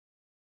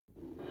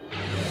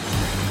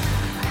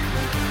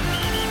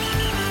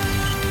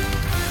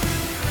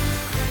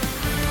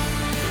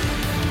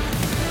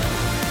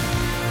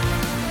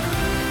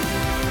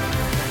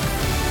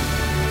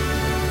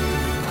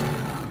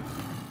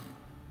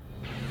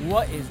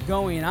What is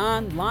going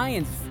on,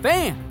 Lions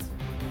fans?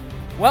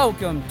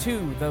 Welcome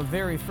to the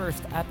very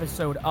first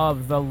episode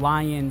of the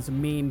Lions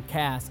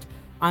Memecast.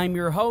 I'm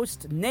your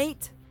host,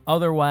 Nate,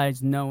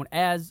 otherwise known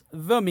as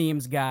the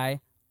Memes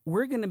Guy.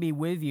 We're going to be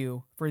with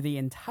you for the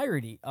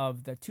entirety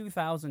of the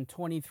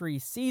 2023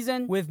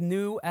 season with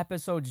new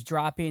episodes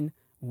dropping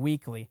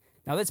weekly.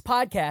 Now, this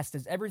podcast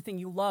is everything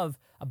you love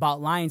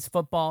about Lions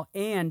football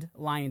and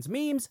Lions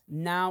memes,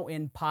 now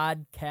in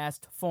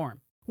podcast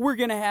form. We're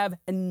going to have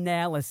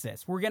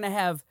analysis. We're going to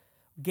have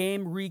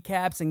game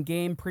recaps and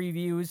game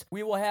previews.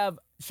 We will have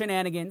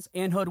shenanigans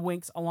and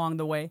hoodwinks along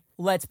the way.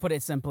 Let's put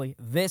it simply,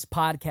 this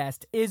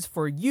podcast is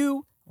for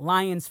you,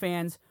 Lions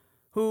fans,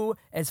 who,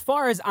 as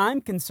far as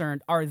I'm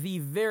concerned, are the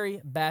very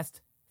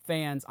best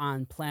fans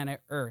on planet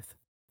Earth.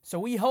 So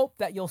we hope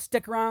that you'll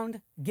stick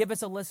around, give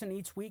us a listen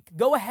each week.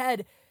 Go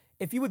ahead,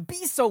 if you would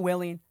be so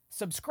willing,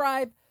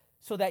 subscribe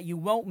so that you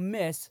won't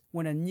miss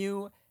when a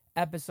new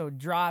episode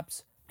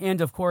drops. And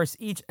of course,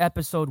 each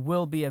episode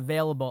will be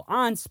available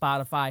on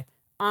Spotify,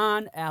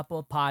 on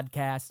Apple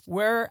Podcasts,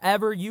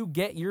 wherever you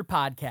get your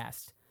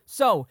podcasts.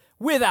 So,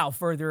 without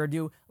further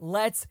ado,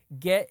 let's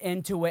get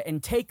into it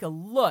and take a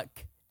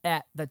look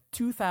at the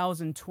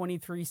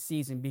 2023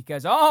 season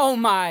because, oh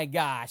my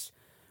gosh,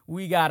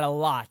 we got a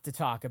lot to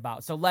talk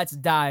about. So let's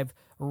dive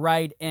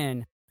right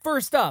in.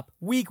 First up,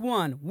 week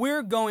 1,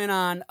 we're going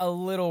on a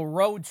little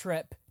road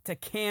trip to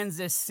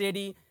Kansas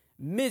City,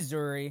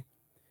 Missouri.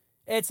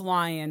 It's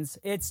Lions.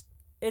 It's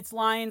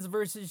Lions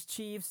versus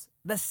Chiefs.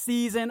 The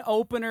season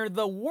opener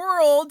the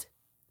world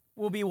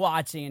will be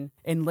watching.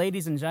 And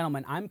ladies and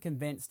gentlemen, I'm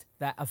convinced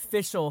that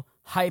official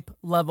hype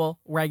level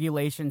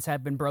regulations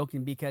have been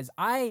broken because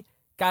I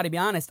got to be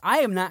honest, I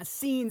have not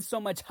seen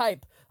so much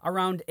hype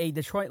around a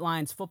Detroit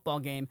Lions football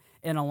game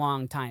in a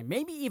long time.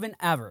 Maybe even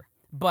ever.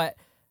 But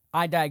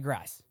I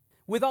digress.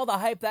 With all the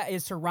hype that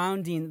is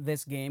surrounding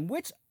this game,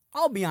 which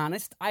I'll be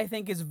honest, I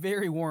think is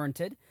very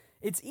warranted,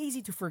 it's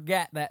easy to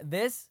forget that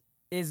this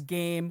is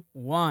game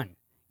 1.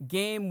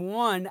 Game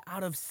 1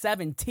 out of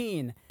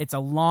 17. It's a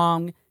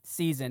long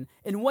season.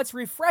 And what's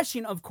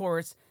refreshing, of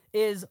course,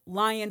 is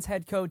Lions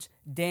head coach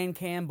Dan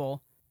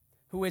Campbell,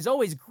 who is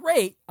always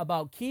great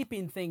about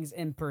keeping things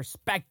in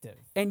perspective.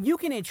 And you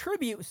can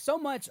attribute so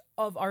much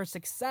of our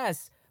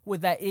success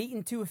with that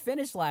 8-2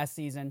 finish last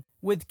season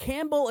with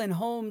Campbell and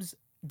Holmes'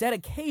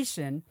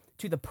 dedication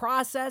to the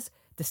process,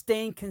 to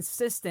staying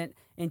consistent,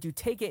 and to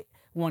take it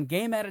one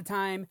game at a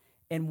time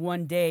and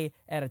one day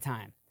at a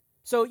time.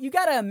 So you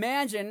got to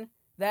imagine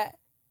that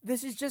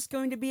this is just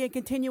going to be a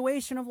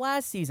continuation of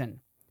last season.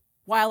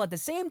 While at the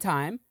same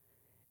time,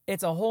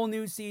 it's a whole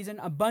new season,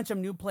 a bunch of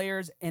new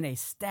players, and a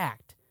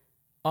stacked,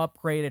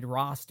 upgraded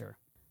roster.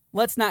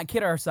 Let's not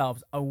kid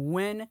ourselves. A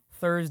win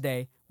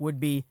Thursday would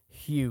be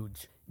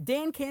huge.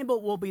 Dan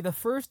Campbell will be the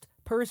first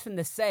person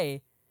to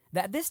say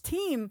that this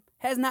team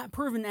has not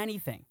proven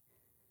anything.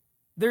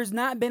 There's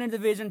not been a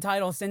division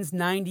title since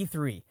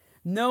 93.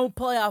 No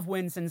playoff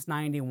win since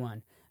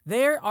 91.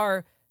 There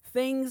are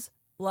things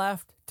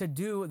left to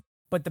do.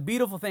 But the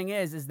beautiful thing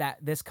is that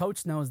this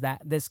coach knows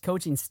that, this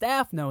coaching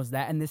staff knows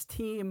that, and this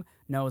team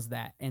knows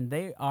that, and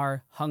they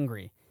are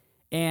hungry.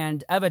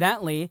 And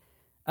evidently,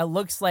 it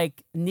looks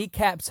like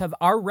kneecaps have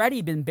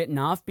already been bitten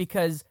off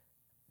because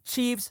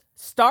Chiefs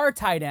star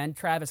tight end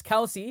Travis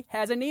Kelce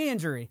has a knee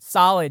injury.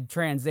 Solid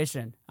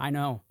transition, I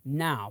know.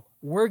 Now,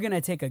 we're going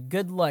to take a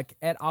good look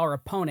at our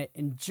opponent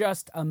in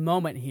just a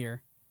moment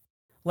here.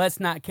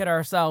 Let's not kid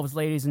ourselves,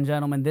 ladies and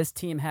gentlemen. This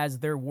team has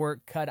their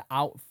work cut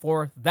out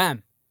for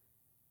them.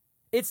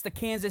 It's the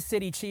Kansas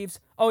City Chiefs.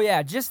 Oh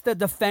yeah, just the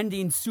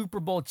defending Super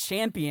Bowl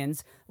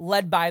champions,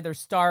 led by their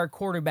star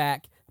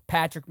quarterback,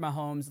 Patrick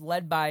Mahomes,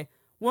 led by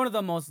one of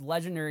the most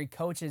legendary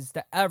coaches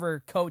to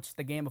ever coach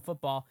the game of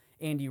football,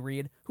 Andy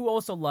Reid, who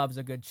also loves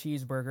a good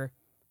cheeseburger.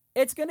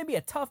 It's going to be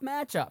a tough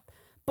matchup.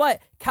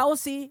 But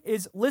Kelce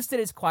is listed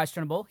as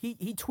questionable.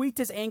 He tweaked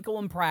his ankle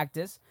in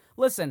practice.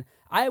 Listen,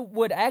 I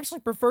would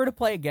actually prefer to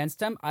play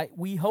against him.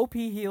 We hope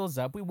he heals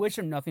up. We wish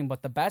him nothing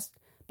but the best.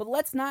 But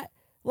let's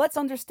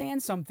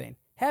understand something.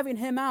 Having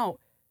him out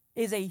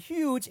is a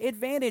huge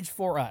advantage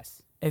for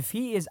us. If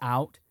he is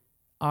out,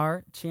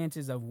 our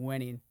chances of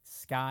winning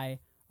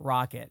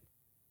skyrocket.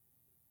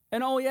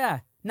 And oh yeah,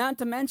 not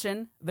to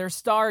mention their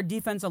star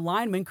defensive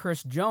lineman,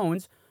 Chris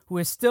Jones, who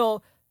is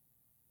still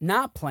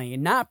not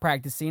playing, not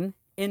practicing,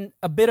 in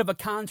a bit of a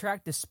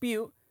contract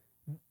dispute,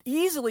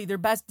 easily their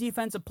best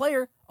defensive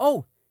player.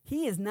 Oh,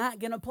 he is not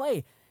going to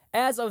play.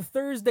 As of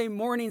Thursday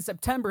morning,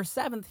 September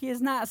 7th, he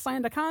has not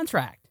signed a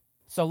contract.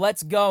 So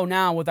let's go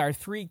now with our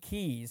 3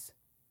 keys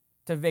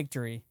to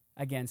victory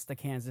against the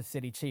Kansas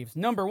City Chiefs.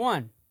 Number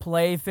 1,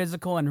 play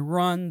physical and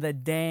run the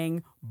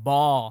dang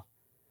ball.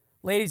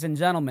 Ladies and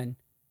gentlemen,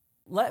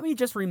 let me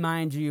just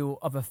remind you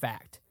of a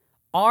fact.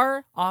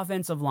 Our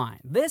offensive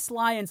line, this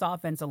Lions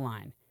offensive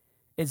line,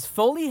 is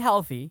fully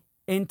healthy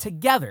and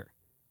together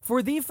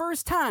for the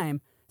first time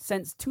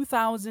since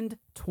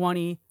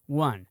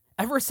 2021.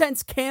 Ever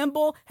since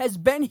Campbell has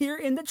been here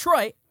in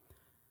Detroit,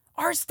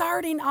 our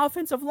starting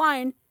offensive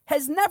line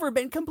has never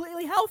been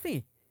completely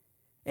healthy.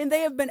 And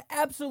they have been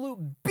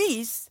absolute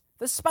beasts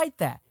despite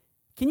that.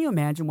 Can you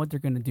imagine what they're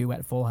going to do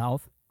at full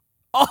health?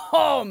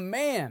 Oh,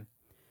 man.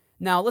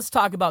 Now, let's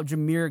talk about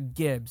Jahmyr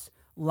Gibbs,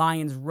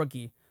 Lions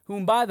rookie,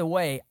 whom, by the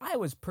way, I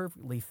was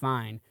perfectly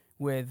fine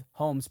with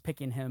Holmes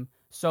picking him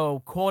so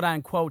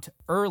quote-unquote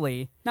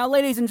early. Now,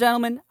 ladies and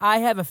gentlemen, I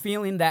have a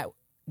feeling that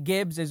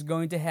Gibbs is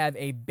going to have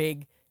a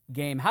big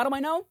game. How do I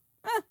know?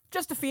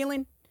 Just a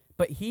feeling.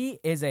 But he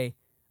is a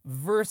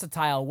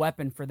versatile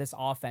weapon for this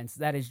offense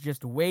that is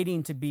just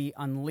waiting to be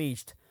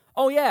unleashed.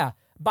 Oh, yeah,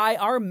 by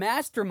our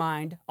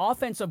mastermind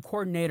offensive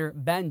coordinator,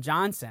 Ben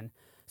Johnson.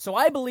 So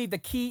I believe the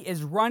key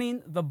is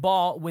running the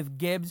ball with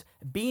Gibbs,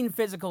 being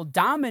physical,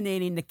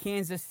 dominating the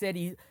Kansas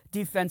City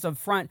defensive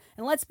front.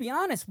 And let's be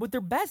honest, with their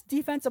best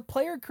defensive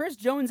player, Chris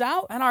Jones,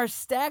 out, and our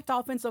stacked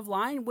offensive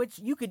line, which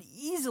you could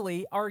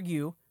easily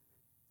argue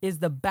is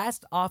the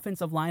best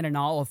offensive line in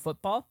all of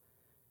football,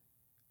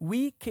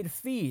 we could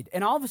feed.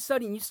 And all of a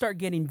sudden, you start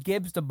getting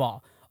Gibbs the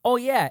ball. Oh,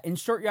 yeah, in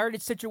short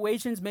yardage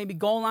situations, maybe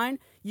goal line,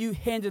 you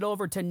hand it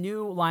over to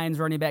new Lions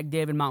running back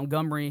David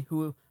Montgomery,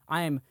 who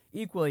I am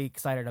equally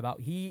excited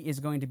about. He is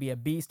going to be a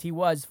beast. He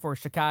was for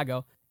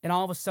Chicago. And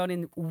all of a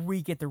sudden,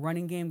 we get the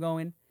running game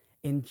going.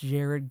 And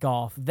Jared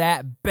Goff,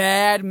 that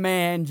bad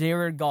man,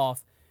 Jared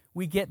Goff,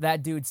 we get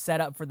that dude set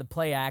up for the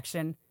play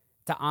action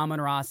to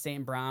Amon-Ra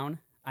St. Brown.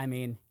 I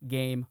mean,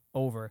 game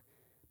over.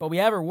 But we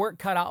have our work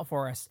cut out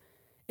for us.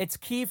 It's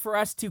key for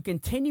us to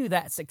continue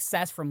that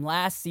success from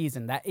last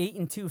season, that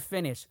 8-2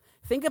 finish.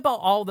 Think about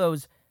all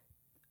those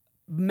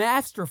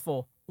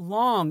masterful,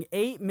 long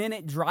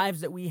 8-minute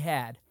drives that we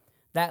had.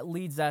 That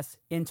leads us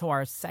into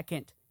our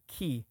second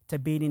key to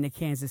beating the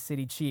Kansas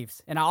City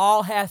Chiefs. And it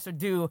all has to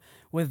do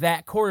with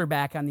that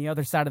quarterback on the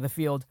other side of the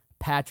field,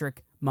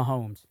 Patrick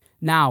Mahomes.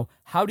 Now,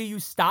 how do you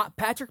stop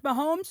Patrick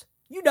Mahomes?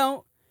 You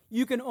don't.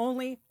 You can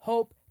only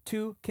hope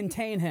to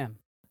contain him.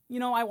 You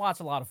know, I watch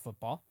a lot of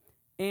football,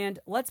 and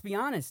let's be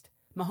honest,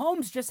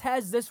 Mahomes just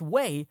has this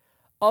way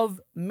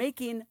of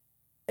making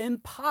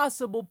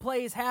impossible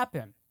plays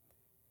happen.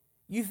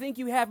 You think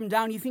you have him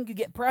down, you think you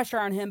get pressure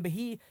on him, but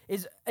he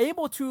is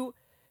able to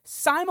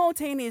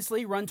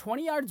simultaneously run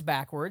 20 yards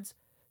backwards,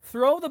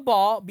 throw the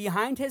ball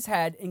behind his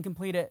head, and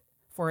complete it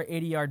for an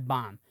 80-yard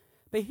bomb.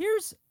 But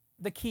here's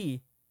the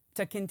key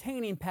to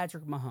containing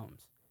Patrick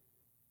Mahomes.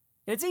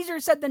 It's easier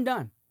said than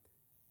done.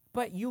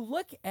 But you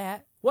look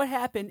at what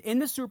happened in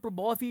the Super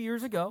Bowl a few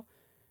years ago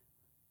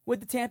with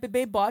the Tampa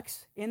Bay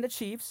Bucks and the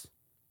Chiefs.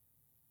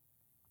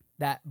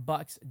 That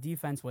Bucks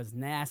defense was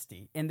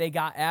nasty, and they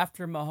got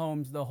after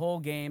Mahomes the whole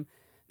game.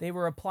 They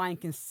were applying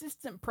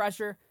consistent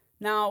pressure.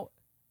 Now,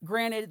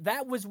 granted,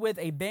 that was with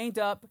a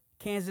banged-up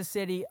Kansas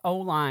City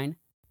O-line,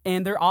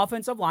 and their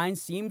offensive line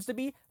seems to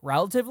be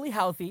relatively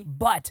healthy,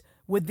 but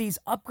with these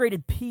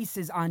upgraded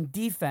pieces on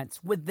defense,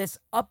 with this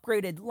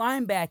upgraded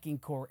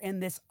linebacking core,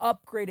 and this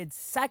upgraded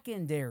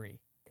secondary,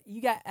 you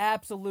got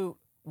absolute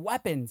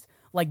weapons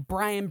like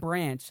Brian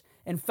Branch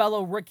and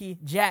fellow rookie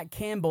Jack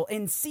Campbell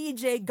and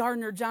C.J.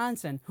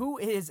 Gardner-Johnson, who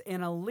is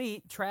an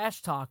elite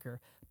trash talker,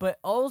 but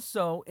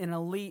also an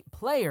elite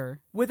player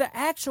with an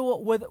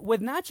actual,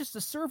 with not just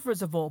a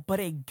serviceable, but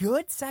a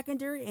good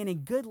secondary and a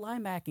good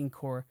linebacking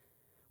core.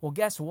 Well,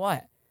 guess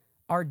what?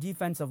 Our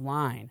defensive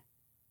line,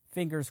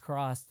 fingers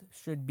crossed,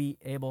 should be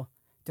able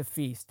to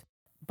feast.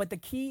 But the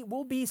key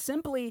will be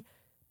simply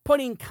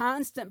putting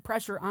constant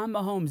pressure on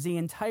Mahomes the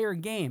entire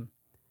game.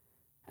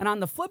 And on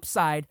the flip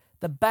side,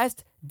 the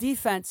best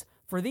defense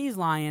for these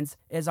Lions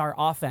is our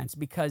offense,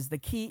 because the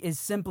key is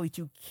simply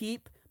to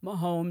keep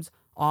Mahomes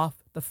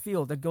off the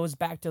field. It goes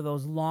back to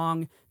those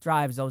long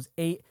drives, those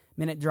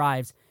 8-minute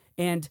drives.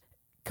 And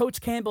Coach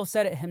Campbell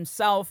said it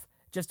himself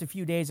just a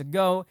few days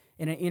ago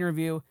in an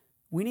interview.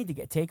 We need to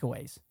get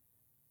takeaways.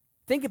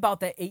 Think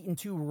about that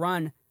 8-2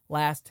 run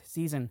last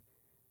season.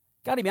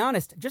 Got to be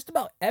honest, just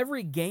about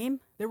every game,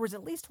 there was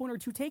at least 1 or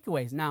 2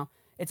 takeaways. Now,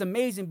 it's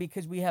amazing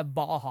because we have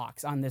ball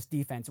hawks on this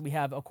defense. We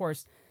have, of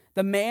course,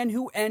 the man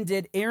who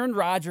ended Aaron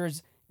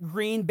Rodgers'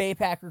 Green Bay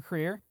Packer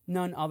career,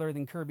 none other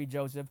than Kirby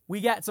Joseph.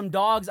 We got some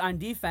dogs on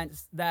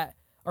defense that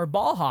are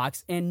ball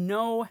hawks and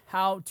know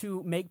how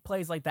to make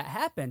plays like that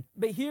happen.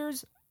 But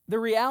here's the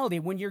reality.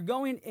 When you're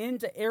going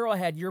into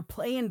Arrowhead, you're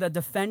playing the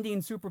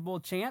defending Super Bowl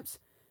champs.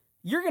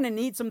 You're going to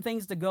need some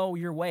things to go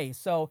your way.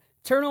 So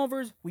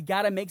turnovers, we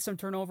got to make some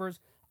turnovers.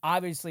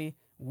 Obviously,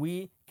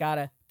 we got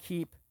to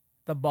keep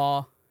the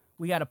ball.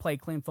 We got to play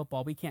clean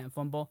football. We can't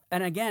fumble.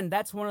 And again,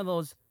 that's one of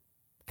those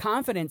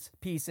confidence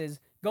pieces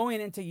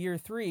going into year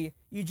 3.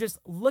 You just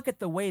look at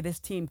the way this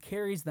team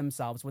carries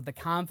themselves with the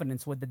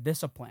confidence, with the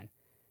discipline.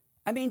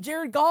 I mean,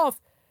 Jared Goff,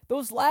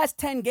 those last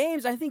 10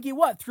 games, I think he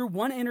threw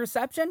 1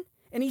 interception,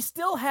 and he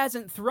still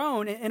hasn't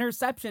thrown an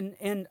interception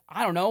in,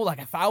 like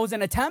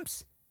 1,000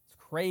 attempts. It's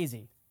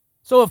crazy.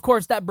 So, of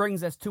course, that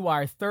brings us to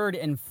our third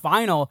and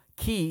final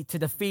key to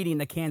defeating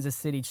the Kansas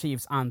City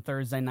Chiefs on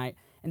Thursday night,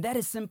 and that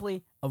is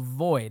simply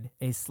avoid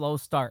a slow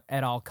start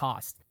at all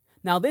costs.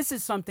 Now, this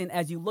is something,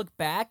 as you look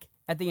back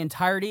at the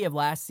entirety of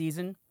last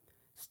season,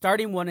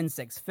 starting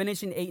 1-6,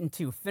 finishing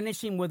 8-2,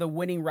 finishing with a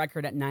winning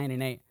record at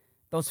 9-8.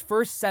 Those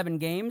first 7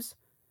 games,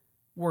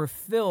 were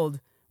filled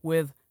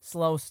with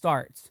slow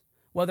starts.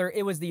 Whether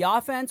it was the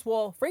offense,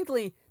 well,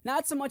 frankly,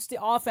 not so much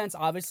the offense,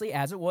 obviously,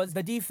 as it was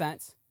the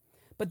defense.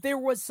 But there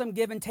was some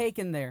give and take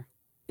in there.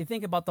 You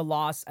think about the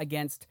loss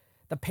against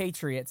the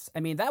Patriots. I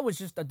mean, that was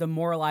just a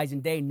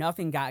demoralizing day.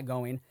 Nothing got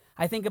going.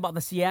 I think about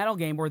the Seattle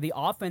game where the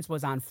offense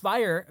was on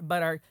fire,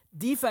 but our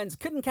defense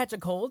couldn't catch a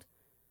cold.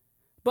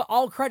 But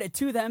all credit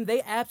to them.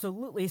 They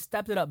absolutely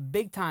stepped it up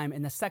big time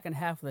in the second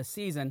half of the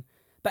season.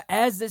 But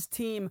as this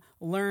team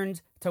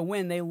learned to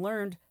win, they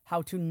learned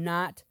how to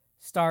not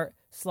start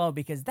slow,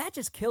 because that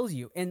just kills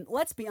you. And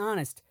let's be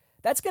honest,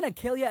 that's going to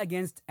kill you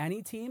against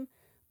any team,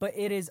 but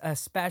it is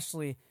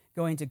especially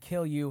going to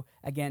kill you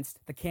against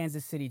the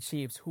Kansas City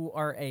Chiefs, who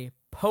are a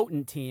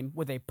potent team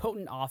with a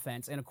potent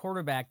offense and a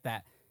quarterback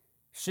that,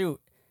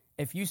 shoot,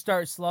 if you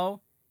start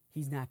slow,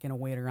 he's not going to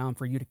wait around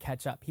for you to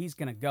catch up. He's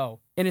going to go.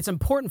 And it's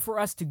important for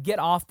us to get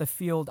off the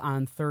field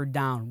on third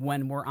down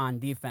when we're on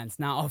defense.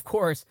 Now, of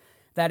course,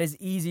 that is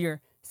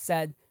easier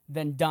said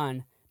than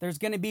done. There's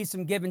going to be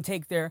some give and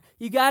take there.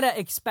 You got to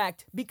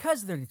expect,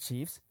 because they're the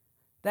Chiefs,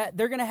 that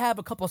they're going to have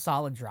a couple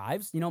solid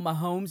drives.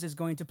 Mahomes is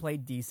going to play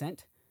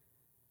decent.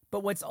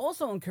 But what's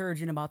also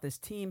encouraging about this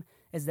team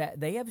is that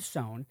they have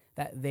shown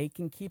that they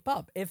can keep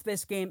up if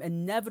this game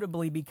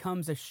inevitably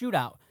becomes a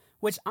shootout,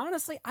 which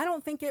honestly, I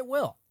don't think it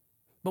will.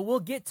 But we'll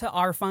get to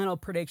our final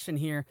prediction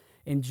here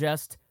in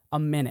just a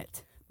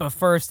minute. But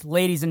first,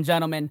 ladies and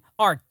gentlemen,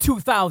 our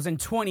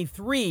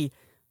 2023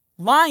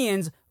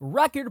 Lions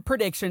record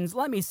predictions.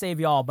 Let me save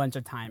you all a bunch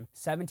of time.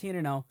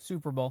 17-0,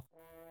 Super Bowl.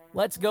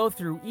 Let's go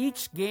through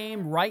each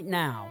game right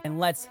now, and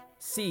let's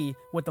see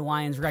what the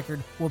Lions record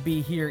will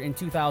be here in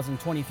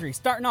 2023.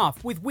 Starting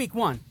off with Week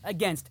 1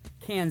 against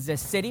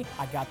Kansas City.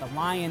 I got the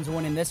Lions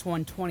winning this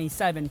one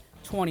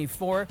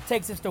 27-24.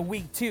 Takes us to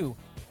Week 2.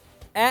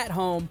 At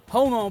home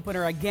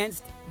opener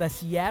against the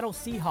Seattle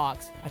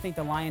Seahawks. I think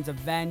the Lions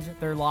avenge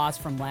their loss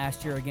from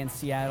last year against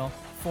Seattle.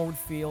 Ford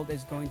Field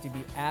is going to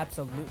be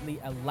absolutely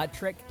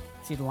electric.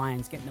 See the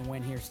Lions getting the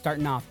win here,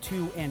 starting off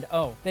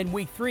 2-0. Then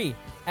Week 3,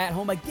 at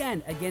home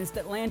again against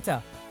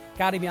Atlanta.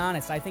 Got to be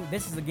honest, I think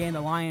this is the game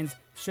the Lions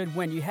should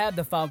win. You have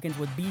the Falcons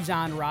with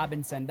Bijan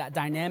Robinson, that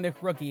dynamic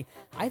rookie.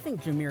 I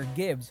think Jahmyr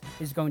Gibbs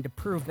is going to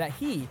prove that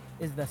he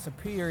is the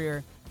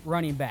superior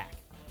running back.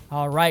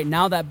 All right,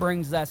 now that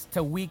brings us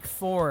to Week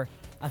 4,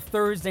 a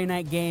Thursday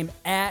night game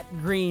at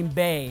Green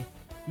Bay.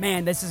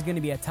 Man, this is going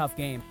to be a tough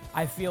game.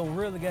 I feel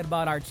really good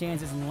about our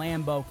chances in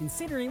Lambeau,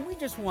 considering we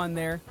just won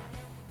there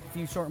a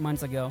few short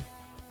months ago.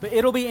 But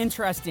it'll be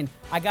interesting.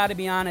 I got to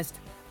be honest,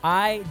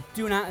 I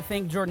do not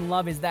think Jordan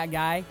Love is that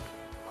guy.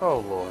 Oh,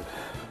 Lord.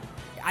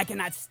 I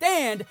cannot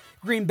stand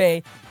Green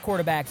Bay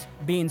quarterbacks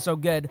being so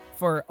good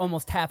for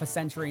almost half a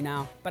century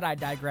now, but I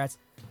digress.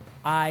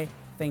 I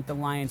think the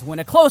Lions win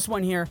a close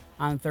one here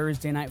on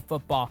Thursday Night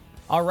Football.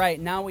 All right,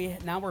 now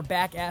we're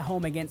back at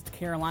home against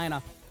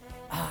Carolina.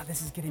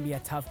 This is going to be a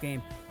tough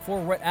game. For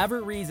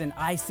whatever reason,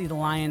 I see the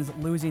Lions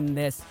losing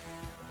this.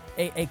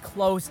 A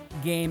close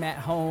game at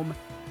home.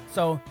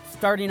 So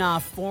starting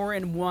off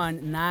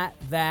 4-1, not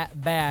that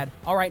bad.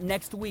 All right,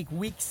 next week,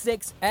 Week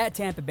 6 at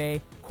Tampa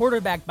Bay,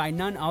 quarterbacked by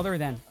none other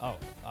than,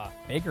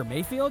 Baker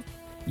Mayfield?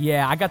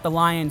 Yeah, I got the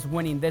Lions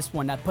winning this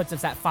one. That puts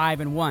us at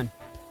 5-1.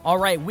 All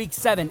right, Week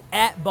 7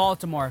 at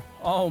Baltimore.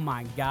 Oh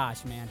my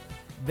gosh, man.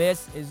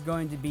 This is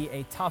going to be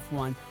a tough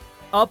one.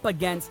 Up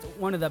against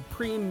one of the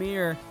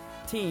premier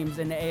teams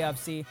in the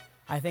AFC.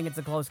 I think it's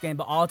a close game,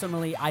 but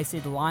ultimately I see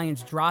the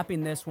Lions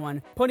dropping this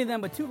one, putting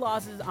them with 2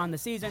 losses on the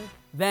season,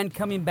 then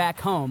coming back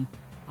home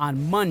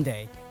on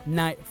Monday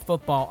Night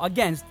Football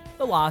against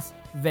the Las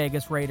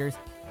Vegas Raiders.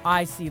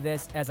 I see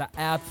this as an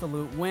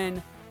absolute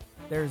win.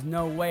 There's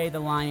no way the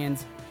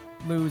Lions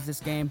lose this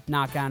game,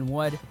 knock on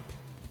wood.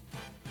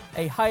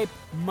 A hype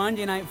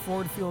Monday night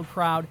Ford Field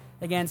crowd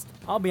against,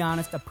 I'll be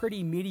honest, a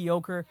pretty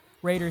mediocre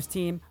Raiders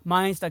team,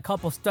 minus a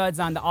couple studs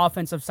on the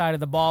offensive side of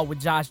the ball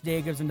with Josh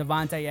Jacobs and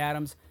Devontae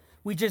Adams.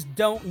 We just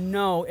don't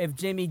know if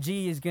Jimmy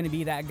G is going to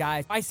be that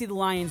guy. I see the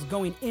Lions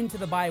going into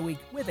the bye week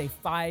with a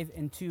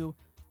 5-2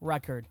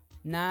 record.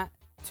 Not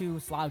too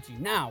slouchy.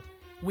 Now,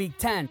 Week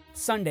 10,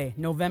 Sunday,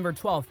 November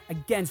 12th,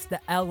 against the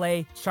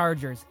LA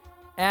Chargers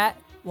at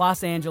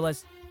Los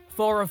Angeles.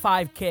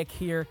 4-5 kick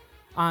here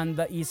on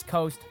the East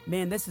Coast.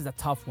 Man, this is a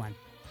tough one.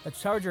 The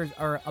Chargers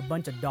are a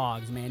bunch of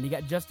dogs, man. You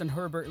got Justin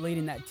Herbert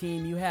leading that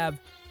team. You have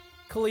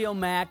Khalil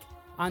Mack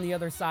on the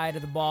other side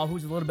of the ball,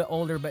 who's a little bit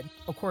older, but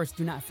of course,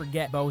 do not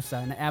forget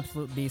Bosa, an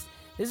absolute beast.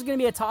 This is going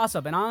to be a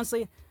toss-up, and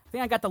honestly, I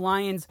think I got the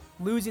Lions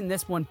losing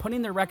this one,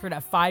 putting their record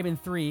at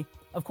 5-3.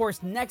 Of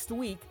course, next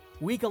week,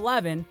 Week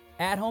 11,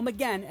 at home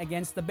again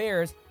against the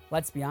Bears.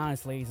 Let's be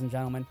honest, ladies and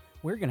gentlemen,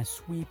 we're going to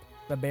sweep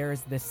the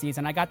Bears this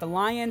season. I got the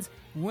Lions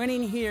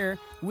winning here,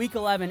 Week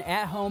 11,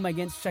 at home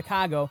against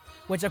Chicago,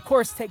 which of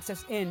course takes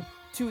us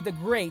into the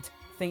great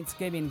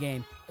Thanksgiving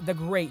game, the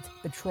great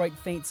Detroit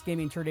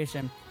Thanksgiving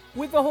tradition.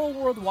 With the whole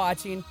world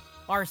watching,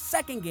 our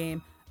second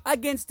game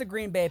against the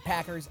Green Bay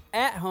Packers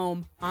at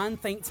home on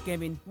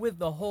Thanksgiving with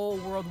the whole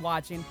world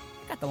watching.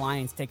 I got the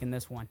Lions taking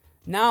this one.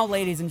 Now,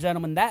 ladies and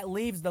gentlemen, that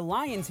leaves the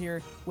Lions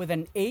here with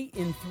an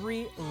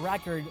 8-3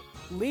 record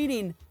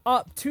leading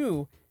up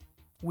to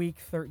Week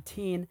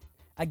 13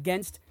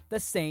 against the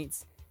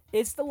Saints.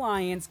 It's the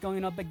Lions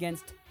going up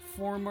against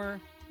former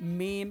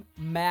meme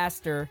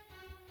master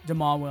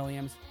Jamal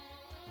Williams.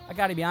 I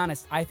got to be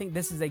honest, I think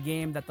this is a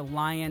game that the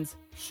Lions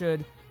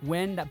should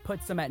win. That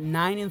puts them at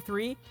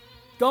 9-3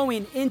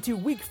 going into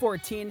Week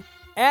 14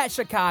 at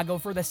Chicago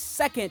for the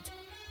second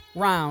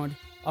round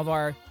of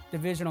our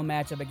divisional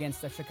matchup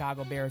against the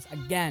Chicago Bears.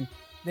 Again,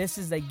 this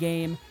is a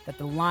game that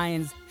the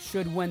Lions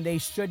should win. They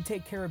should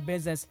take care of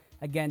business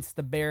against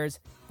the Bears.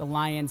 The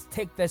Lions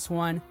take this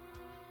one,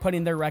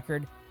 putting their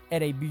record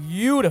at a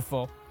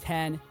beautiful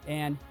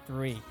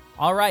 10-3.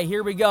 All right,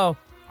 here we go.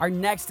 Our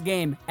next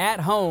game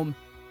at home,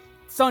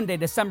 Sunday,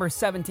 December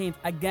 17th,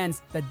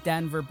 against the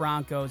Denver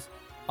Broncos.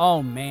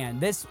 Oh, man,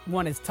 this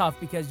one is tough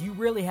because you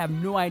really have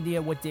no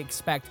idea what to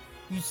expect.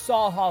 You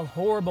saw how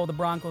horrible the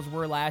Broncos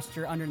were last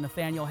year under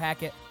Nathaniel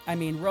Hackett. I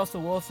mean,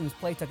 Russell Wilson's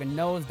play took a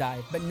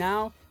nosedive, but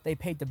now they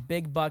paid the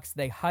big bucks.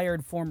 They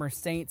hired former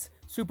Saints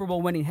Super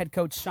Bowl winning head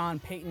coach Sean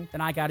Payton.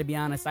 And I got to be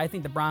honest, I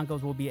think the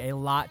Broncos will be a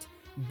lot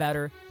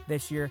better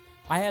this year.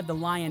 I have the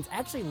Lions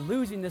actually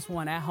losing this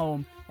one at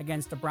home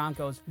against the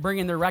Broncos,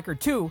 bringing their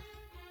record to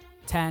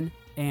 10-4.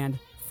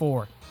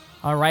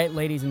 All right,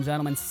 ladies and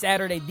gentlemen,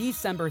 Saturday,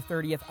 December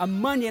 30th, a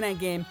Monday night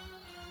game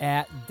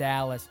at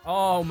Dallas.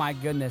 Oh my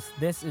goodness,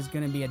 this is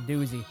going to be a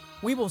doozy.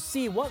 We will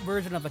see what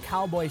version of the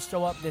Cowboys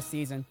show up this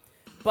season,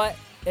 but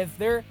if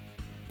their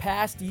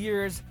past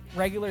year's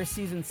regular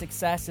season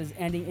success is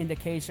any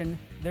indication,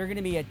 they're going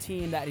to be a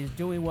team that is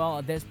doing well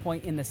at this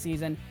point in the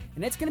season,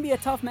 and it's going to be a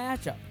tough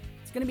matchup.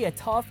 It's going to be a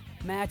tough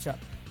matchup.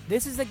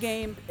 This is a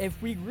game, if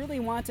we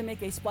really want to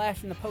make a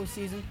splash in the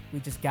postseason,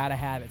 we just got to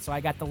have it. So I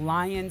got the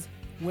Lions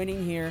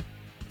winning here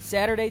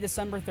Saturday,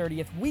 December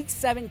 30th, Week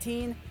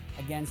 17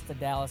 against the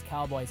Dallas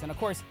Cowboys. And of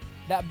course,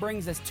 that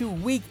brings us to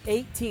Week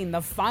 18,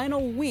 the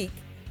final week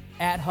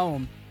at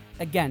home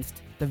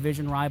against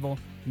division rival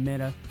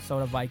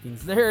Minnesota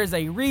Vikings. There is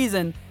a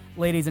reason,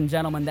 ladies and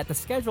gentlemen, that the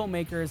schedule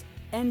makers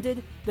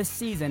ended the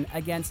season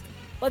against,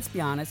 let's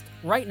be honest,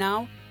 right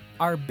now,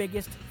 our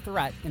biggest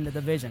threat in the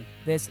division.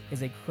 This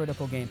is a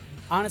critical game.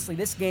 Honestly,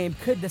 this game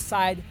could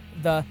decide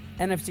the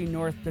NFC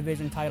North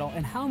division title.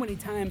 And how many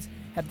times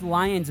have the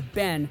Lions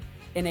been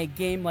in a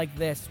game like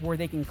this where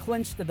they can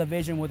clinch the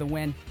division with a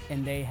win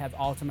and they have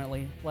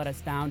ultimately let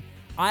us down?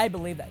 I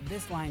believe that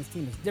this Lions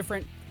team is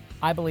different.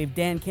 I believe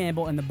Dan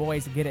Campbell and the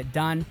boys get it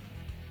done.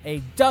 A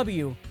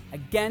W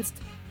against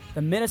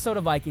the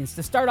Minnesota Vikings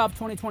to start off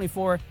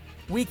 2024,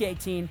 Week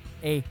 18,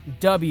 a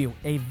W,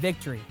 a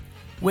victory,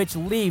 which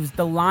leaves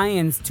the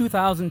Lions'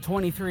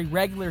 2023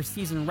 regular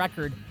season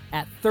record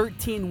at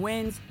 13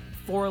 wins,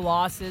 4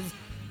 losses.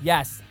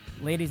 Yes,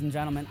 ladies and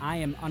gentlemen, I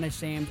am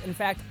unashamed. In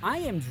fact, I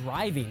am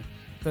driving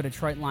the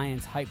Detroit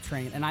Lions hype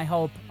train, and I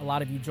hope a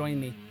lot of you join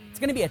me. It's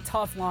going to be a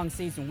tough, long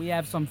season. We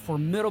have some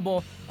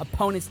formidable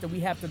opponents that we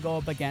have to go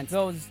up against.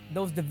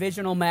 Those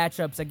divisional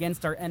matchups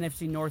against our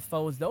NFC North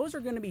foes, those are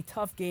going to be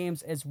tough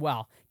games as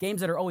well. Games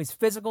that are always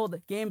physical,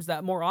 games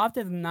that more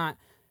often than not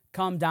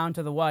come down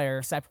to the wire,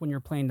 except when you're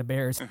playing the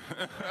Bears.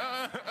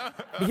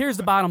 But here's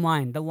the bottom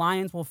line. The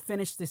Lions will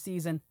finish the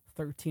season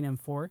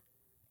 13-4.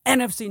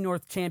 NFC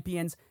North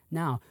champions.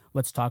 Now,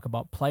 let's talk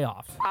about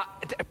playoffs.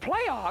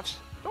 Playoffs?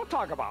 Don't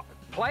talk about it.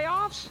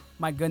 Playoffs?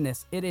 My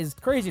goodness, it is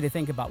crazy to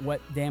think about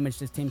what damage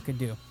this team could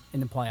do in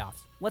the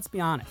playoffs. Let's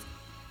be honest.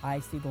 I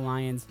see the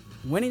Lions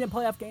winning a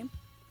playoff game,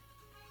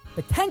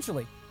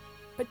 potentially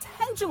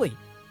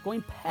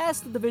going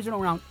past the divisional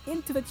round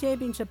into the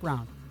championship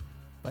round.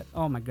 But,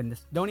 oh my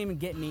goodness, don't even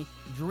get me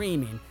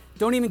dreaming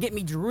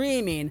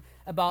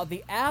about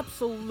the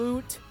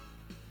absolute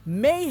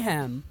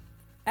mayhem,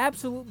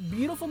 absolute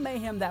beautiful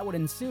mayhem that would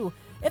ensue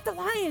if the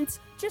Lions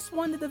just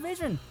won the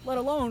division, let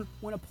alone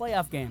win a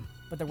playoff game.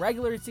 But the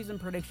regular season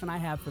prediction I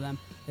have for them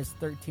is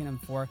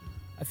 13-4.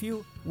 A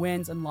few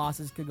wins and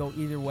losses could go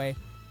either way.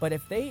 But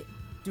if they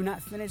do not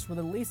finish with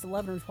at least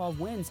 11 or 12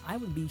 wins, I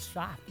would be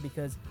shocked,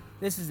 because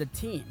this is a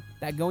team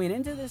that going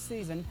into this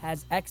season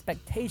has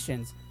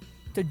expectations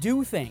to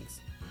do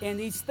things. And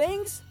these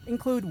things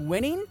include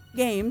winning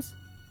games,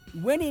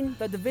 winning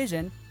the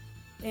division,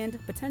 and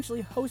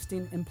potentially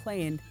hosting and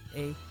playing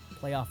a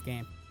playoff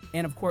game.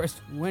 And of course,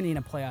 winning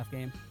a playoff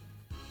game.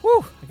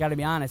 Whew, I gotta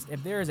be honest,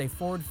 if there is a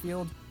Ford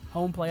Field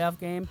home playoff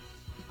game,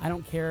 I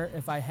don't care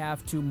if I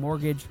have to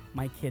mortgage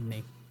my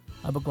kidney.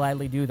 I would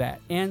gladly do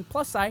that. And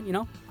plus side,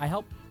 I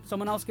help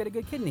someone else get a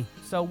good kidney.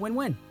 So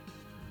win-win.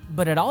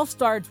 But it all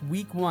starts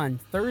week 1,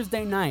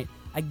 Thursday night,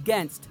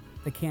 against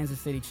the Kansas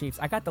City Chiefs.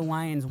 I got the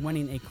Lions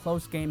winning a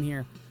close game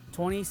here,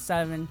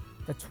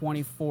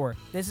 27-24.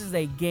 This is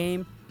a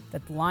game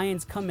that the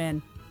Lions come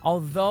in,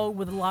 although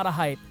with a lot of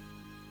hype,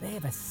 they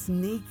have a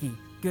sneaky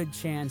good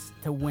chance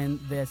to win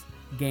this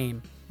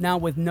game. Now,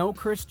 with no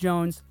Chris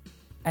Jones,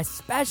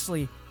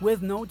 especially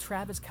with no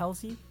Travis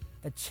Kelce,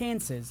 the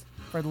chances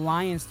for the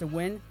Lions to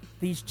win,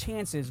 these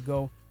chances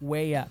go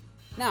way up.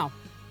 Now,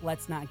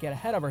 let's not get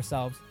ahead of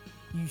ourselves.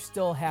 you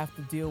still have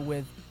to deal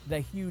with the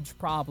huge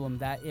problem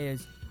that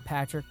is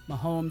Patrick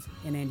Mahomes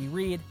and Andy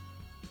Reid.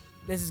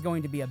 This is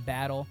going to be a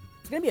battle.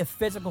 It's going to be a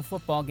physical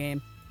football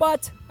game,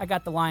 but I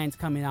got the Lions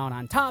coming out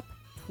on top,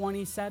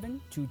 27-24.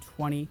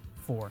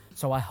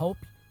 So I hope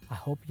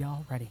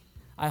y'all ready.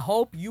 I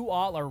hope you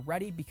all are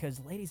ready because,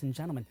 ladies and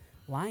gentlemen,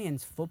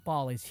 Lions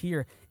football is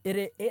here.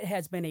 It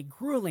has been a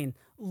grueling,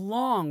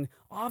 long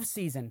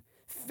offseason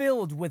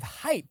filled with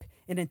hype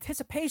and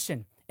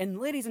anticipation. And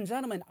ladies and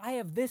gentlemen, I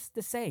have this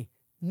to say.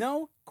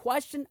 No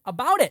question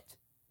about it.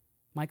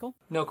 Michael?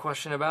 No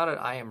question about it.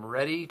 I am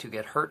ready to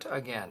get hurt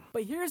again.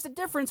 But here's the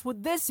difference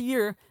with this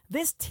year,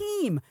 this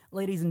team,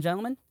 ladies and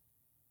gentlemen.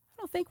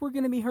 I don't think we're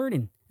going to be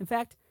hurting. In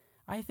fact,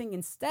 I think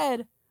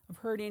instead of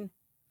hurting,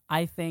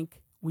 I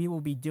think we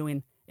will be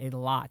doing a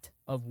lot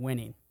of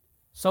winning.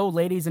 So,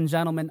 ladies and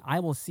gentlemen, I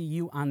will see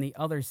you on the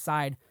other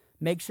side.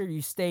 Make sure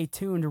you stay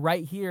tuned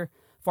right here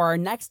for our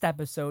next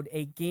episode,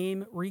 a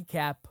game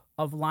recap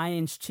of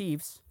Lions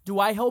Chiefs. Do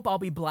I hope I'll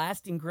be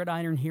blasting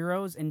Gridiron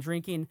Heroes and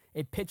drinking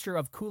a pitcher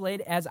of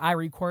Kool-Aid as I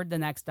record the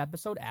next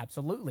episode?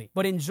 Absolutely.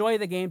 But enjoy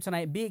the game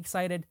tonight. Be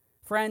excited.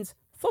 Friends,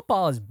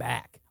 football is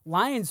back.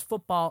 Lions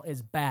football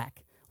is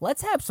back.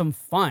 Let's have some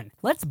fun.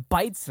 Let's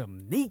bite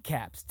some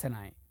kneecaps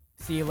tonight.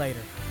 See you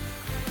later.